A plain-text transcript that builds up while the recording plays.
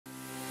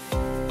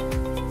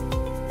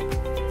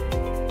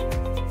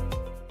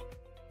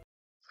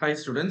Hi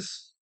students,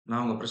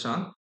 நான் உங்க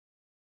பிரசாந்த்.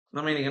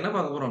 நம்ம இன்னைக்கு என்ன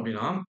பார்க்க போறோம்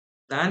அப்படின்னா,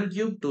 tan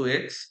cube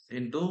 2x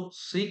into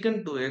secant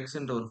 2x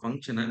என்ற ஒரு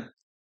ஃபங்க்ஷனை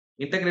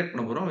இன்டகிரேட்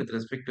பண்ண போறோம் வித்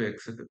ரெஸ்பெக்ட் டு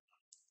எக்ஸுக்கு.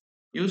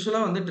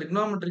 யூசுவலா வந்து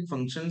trigonometric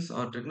functions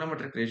R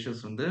trigonometric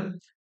ratios வந்து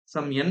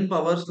சம் n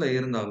பவர்ஸ்ல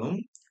இருந்தாலும்,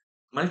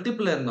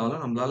 மல்டிபிள்ல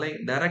இருந்தாலும் நம்மளால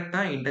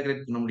டைரக்ட்டா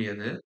இன்டகிரேட் பண்ண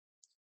முடியாது.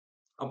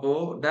 அப்போ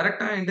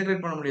டைரக்ட்டா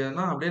இன்டகிரேட் பண்ண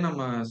முடியாதுன்னா, அப்படியே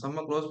நம்ம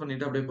சம்ம குளோஸ்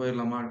பண்ணிட்டு அப்படியே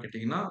போயிரலாமான்னு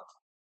கேட்டீங்கன்னா,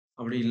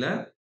 அப்படி இல்ல.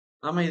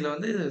 நாம இதுல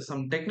வந்து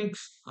சம்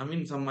டெக்னிக்ஸ்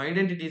சம்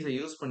ஐடென்டிட்டீஸ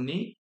யூஸ் பண்ணி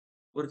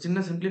ஒரு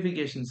சின்ன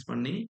சிம்ப்ளிஃபிகேஷன்ஸ்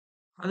பண்ணி,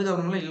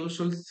 அதுக்கப்புறமேல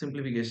யூசுவல்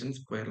சிம்ப்ளிஃபிகேஷன்ஸ்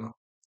போயிரலாம்.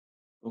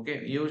 ஓகே.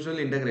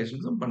 யூசுவல்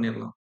இன்டகிரேஷன்ஸும்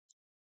பண்ணிரலாம்.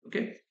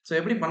 ஓகே. ஸோ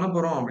எப்படி பண்ண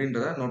போறோம்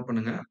அப்படின்றத நோட்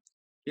பண்ணுங்க.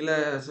 இதுல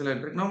சில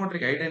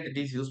ட்ரிக்னாமெட்ரிக்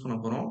ஐடென்டிட்டீஸ் யூஸ் பண்ண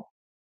போறோம்.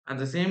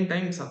 At the same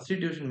time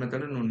substitution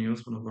மெத்தட்ன்னு ஒண்ணு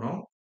யூஸ் பண்ண போறோம்.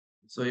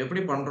 ஸோ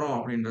எப்படி பண்றோம்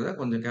அப்படின்றத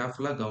கொஞ்சம்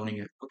கேர்ஃபுல்லா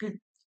கவனிங்க. ஓகே.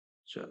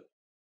 ஷூர்.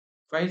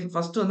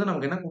 ஃபர்ஸ்ட் வந்து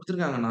நமக்கு என்ன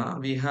குடுத்துருக்காங்கன்னா,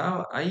 we have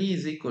I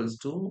is equals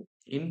two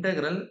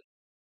integral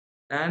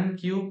tan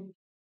cube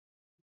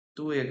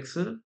 2x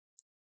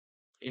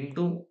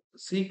into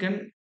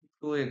secant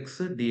 2x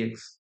dx.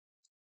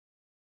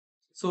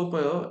 So,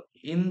 இப்போ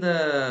இந்த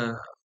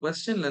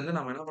கொஸ்டின்ல இருந்து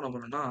நம்ம என்ன பண்ண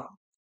போறோம்னா,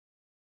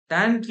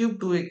 tan கியூப்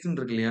 2xன்னு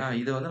இருக்கு இல்லையா?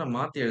 இத வந்து நான்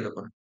மாத்தி எழுதப்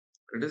போறேன்.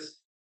 It is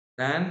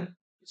tan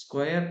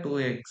square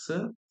 2x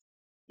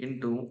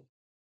into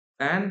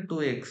tan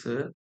 2x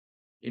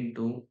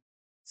into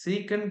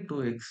secant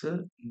 2x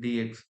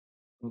dx.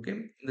 Okay.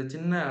 இந்த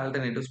சின்ன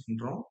ஆல்டர்னேட்டிவ்ஸ்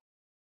பண்றோம்.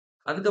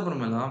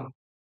 அதுக்கப்புறமேலா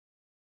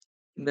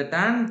இந்த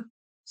tan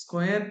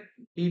ஸ்கொயர்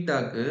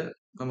தீட்டாக்கு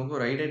நமக்கு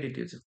ஒரு ஐடென்டிட்டி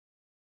வச்சிருக்கோம்.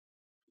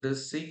 It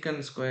is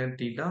secant square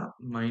theta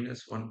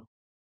minus 1.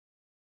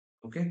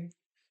 Okay.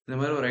 இந்த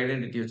மாதிரி ஒரு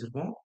ஐடென்டிட்டி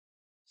வச்சிருப்போம்.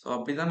 ஸோ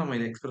அப்படிதான் நம்ம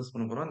இதை எக்ஸ்பிரஸ்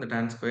பண்ண போறோம். இந்த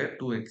tan ஸ்கொயர்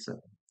 2x.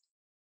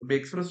 இப்படி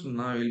எக்ஸ்பிரஸ்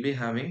பண்ணா will be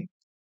having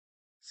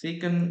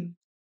secant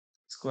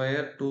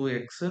square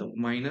 2x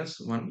minus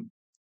 1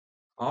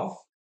 of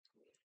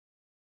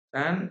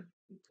tan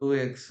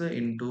 2x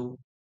into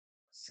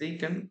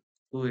secant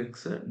 2x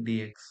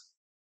dx.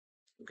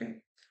 Okay.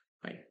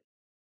 Fine.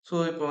 So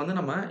இப்போ வந்து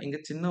நம்ம இங்க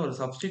சின்ன ஒரு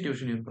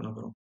சப்ஸ்டிடியூஷன் யூஸ் பண்ண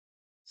போறோம்.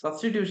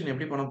 சப்ஸ்டிடியூஷன்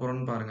எப்படி பண்ண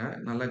போறோம்னு பாருங்க.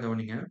 நல்லா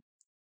கவனிங்க.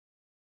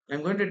 ஐ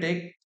am going to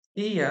take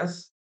t as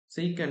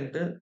secant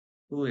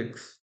 2x.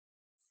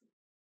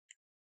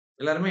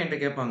 எல்லாருமே என்கிட்ட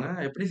கேட்பாங்க,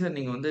 எப்படி சார்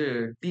நீங்க வந்து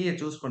t ய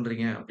சூஸ்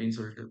பண்றீங்க அப்படின்னு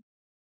சொல்லிட்டு.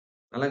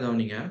 நல்லா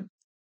கவனிங்க.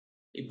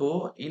 இப்போ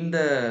இந்த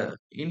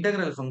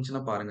இன்டகிரல் ஃபங்ஷன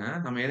பாருங்க.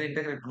 நம்ம எத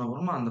இன்டகிரேட் பண்ண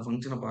போறோமோ அந்த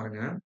ஃபங்ஷன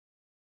பாருங்க.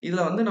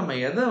 இதுல வந்து நம்ம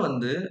எத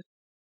வந்து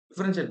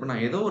டிஃபரன்ஷியேட் பண்ணா,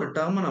 ஏதோ ஒரு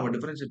டெர்ம நம்ம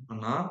டிஃபரன்ஷியேட்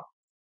பண்ணா,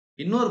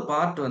 இன்னொரு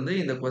பார்ட் வந்து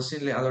இந்த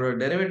கொஸ்டின்ல அதோட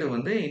டெரிவேட்டிவ்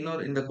வந்து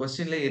இன்னொரு இந்த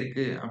கொஸ்டின்லயே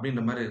இருக்கு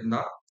அப்படின்ற மாரி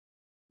இருந்தா,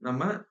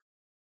 நம்ம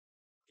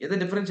எத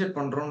டிஃபரன்ஷியேட்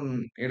பண்றோம்னு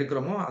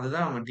எடுக்கிறோமோ,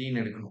 அதுதான் நம்ம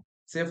tன்னு எடுக்கணும்.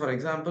 சே ஃபார்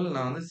எக்ஸாம்பிள்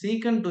நான் வந்து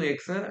சீகன்ட்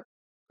 2x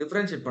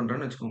டிஃபரன்ஷியேட்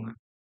பண்றேன்னு வச்சுக்கோங்க.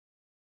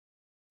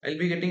 I'll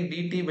be getting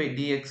dt by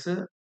dx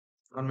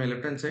on my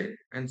left hand side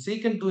and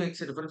secant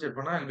 2x differentiate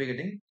பண்ணா I'll be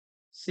getting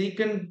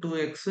secant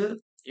 2x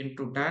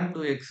into tan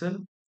 2x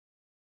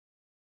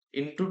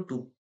into 2.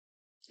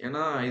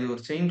 ஏன்னா இது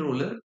ஒரு செயின்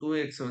ரூல்.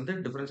 2x வந்து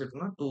differentiate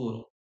பண்ணா 2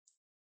 வரும்.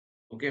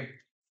 Okay.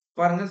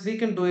 பாருங்க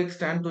secant 2x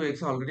tan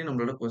 2x already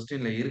நம்மளோட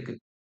கொஸ்டின்ல இருக்கு.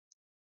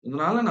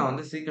 இதனால நான்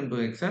வந்து secant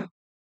 2x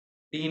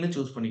tன்னு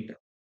சூஸ்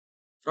பண்ணிட்டேன்.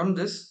 From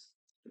this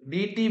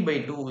dt by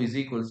 2 is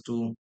equals to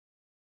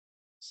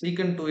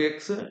secant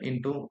 2x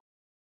into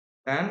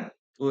tan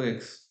 2x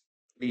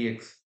dx.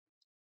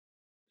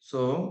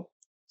 So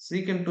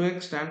secant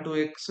 2x tan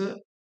 2x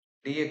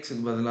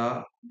dxக்கு பதிலா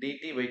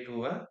dt by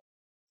 2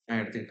 நான்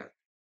எடுத்துக்கிட்டேன்.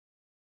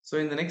 So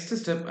in the next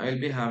step I will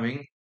be having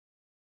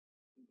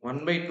 1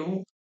 by 2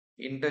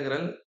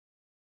 integral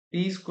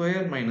t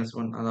square minus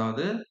 1.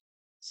 அதாவது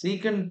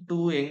secant 2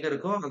 எங்க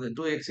இருக்கோ அது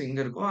 2x எங்க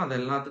இருக்கோ அது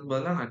எல்லாத்துக்கும்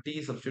பதிலா நான் t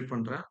சப்ஸ்டிட்யூட்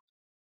பண்றேன்.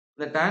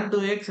 இந்த tan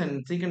 2x and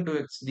secant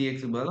 2x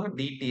dxக்கு பதிலா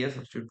dt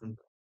சப்ஸ்டிட்யூட்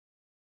பண்றேன்.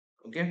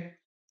 ஓகே.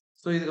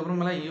 ஸோ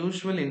இதுக்கப்புறமேல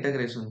யூசுவல்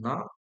இன்டகிரேஷன்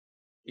தான்.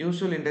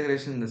 Usual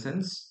integration in the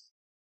sense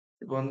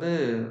இப்போ வந்து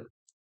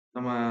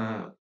நம்ம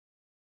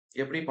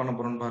எப்படி பண்ண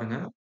போறோம்னு பாருங்க.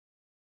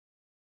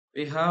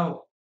 We have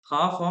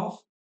half of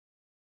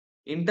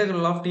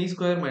integral of t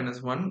square minus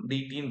 1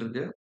 dt ன்னு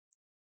இருக்கு.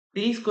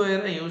 t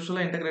ஸ்கொயர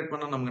யூசுவலா இன்டகிரேட்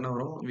பண்ணா நமக்கு என்ன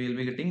வரும்? We will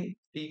be getting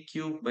t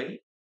cube by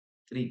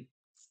 3.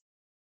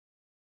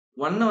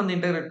 1 வந்து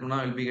இன்டகிரேட் பண்ணா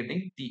I will be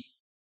getting t.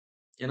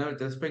 ஏன்னா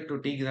வித் ரெஸ்பெக்ட் டு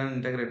t க்கு தான்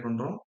இன்டகிரேட்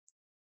பண்றோம்.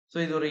 ஸோ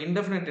இது ஒரு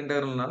இன்டெஃபினைட்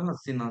இன்டகிரல்னால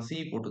நான் c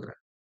போட்டுக்கிறேன்.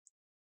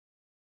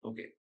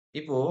 ஓகே.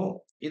 இப்போ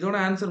இதோட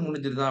ஆன்சர்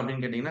முடிஞ்சிருதா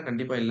அப்படின்னு கேட்டீங்கன்னா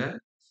கண்டிப்பா இல்ல.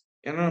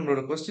 ஏன்னா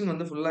நம்மளோட கொஸ்டின்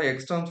வந்து ஃபுல்லா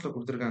எக்ஸ் டெர்ம்ஸ்ல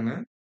குடுத்துருக்காங்க.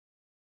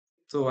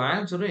 ஸோ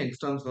ஆன்சரும்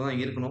எக்ஸ் டெர்ம்ஸ்ல தான்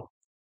இருக்கணும்.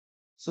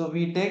 So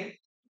we take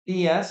t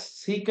as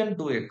secant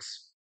 2x.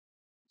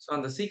 So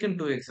அந்த secant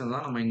 2x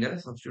தான் நம்ம இங்க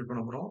சப்ஸ்டிட்யூட்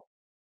பண்ண போறோம்.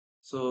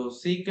 ஸோ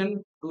secant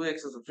 2x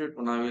சப்ஸ்டிட்யூட்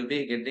பண்ணா will be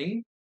getting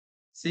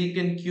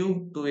secant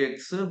cube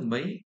 2x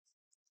by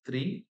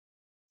 3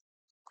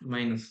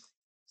 minus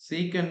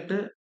secant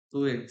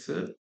 2x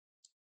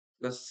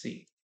plus c.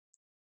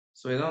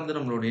 So இதான் வந்து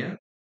நம்மளுடைய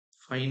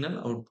ஃபைனல்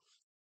அவுட்புட்.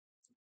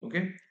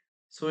 ஓகே.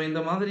 ஸோ இந்த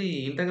மாதிரி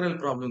இன்டெக்ரல்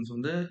ப்ராப்ளம்ஸ்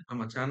வந்து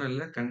நம்ம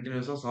சேனல்ல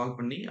கன்டினியூஸா சால்வ்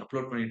பண்ணி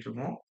அப்லோட் பண்ணிட்டு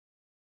இருக்கோம்.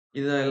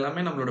 இத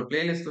எல்லாமே நம்மளோட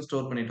பிளேலிஸ்ட்ல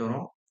ஸ்டோர் பண்ணிட்டு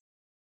வரோம்.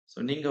 ஸோ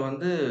நீங்க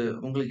வந்து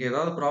உங்களுக்கு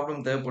ஏதாவது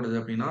ப்ராப்ளம் தேவைப்படுது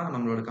அப்டின்னா,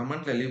 நம்மளோட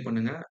கமெண்ட்ல லீவ்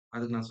பண்ணுங்க.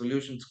 அதுக்கு நான்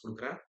சொல்யூஷன்ஸ்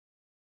குடுக்குறேன்.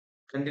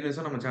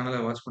 கன்டினியூஸா நம்ம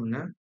சேனல வாட்ச் பண்ணுங்க.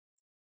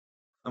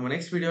 நம்ம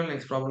நெக்ஸ்ட் வீடியோல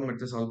நெக்ஸ்ட் ப்ராப்ளம்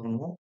எடுத்து சால்வ்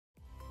பண்ணுவோம்.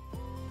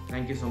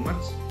 Thank you so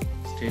much.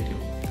 Stay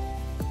tune.